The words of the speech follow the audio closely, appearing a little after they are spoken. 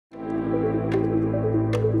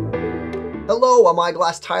Hello, I'm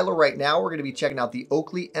Eyeglass Tyler. Right now we're going to be checking out the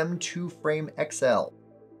Oakley M2 Frame XL.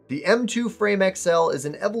 The M2 Frame XL is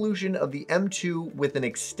an evolution of the M2 with an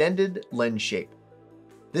extended lens shape.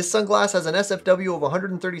 This sunglass has an SFW of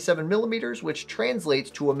 137 millimeters, which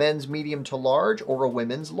translates to a men's medium to large or a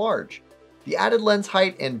women's large. The added lens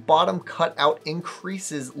height and bottom cutout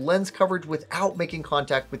increases lens coverage without making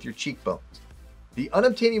contact with your cheekbones. The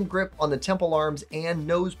unobtainium grip on the temple arms and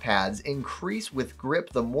nose pads increase with grip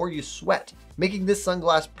the more you sweat, making this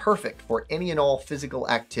sunglass perfect for any and all physical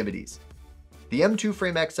activities. The M2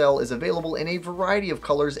 Frame XL is available in a variety of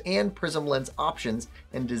colors and prism lens options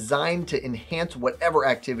and designed to enhance whatever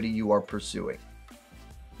activity you are pursuing.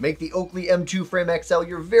 Make the Oakley M2 Frame XL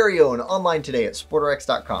your very own online today at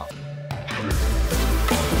SportRx.com.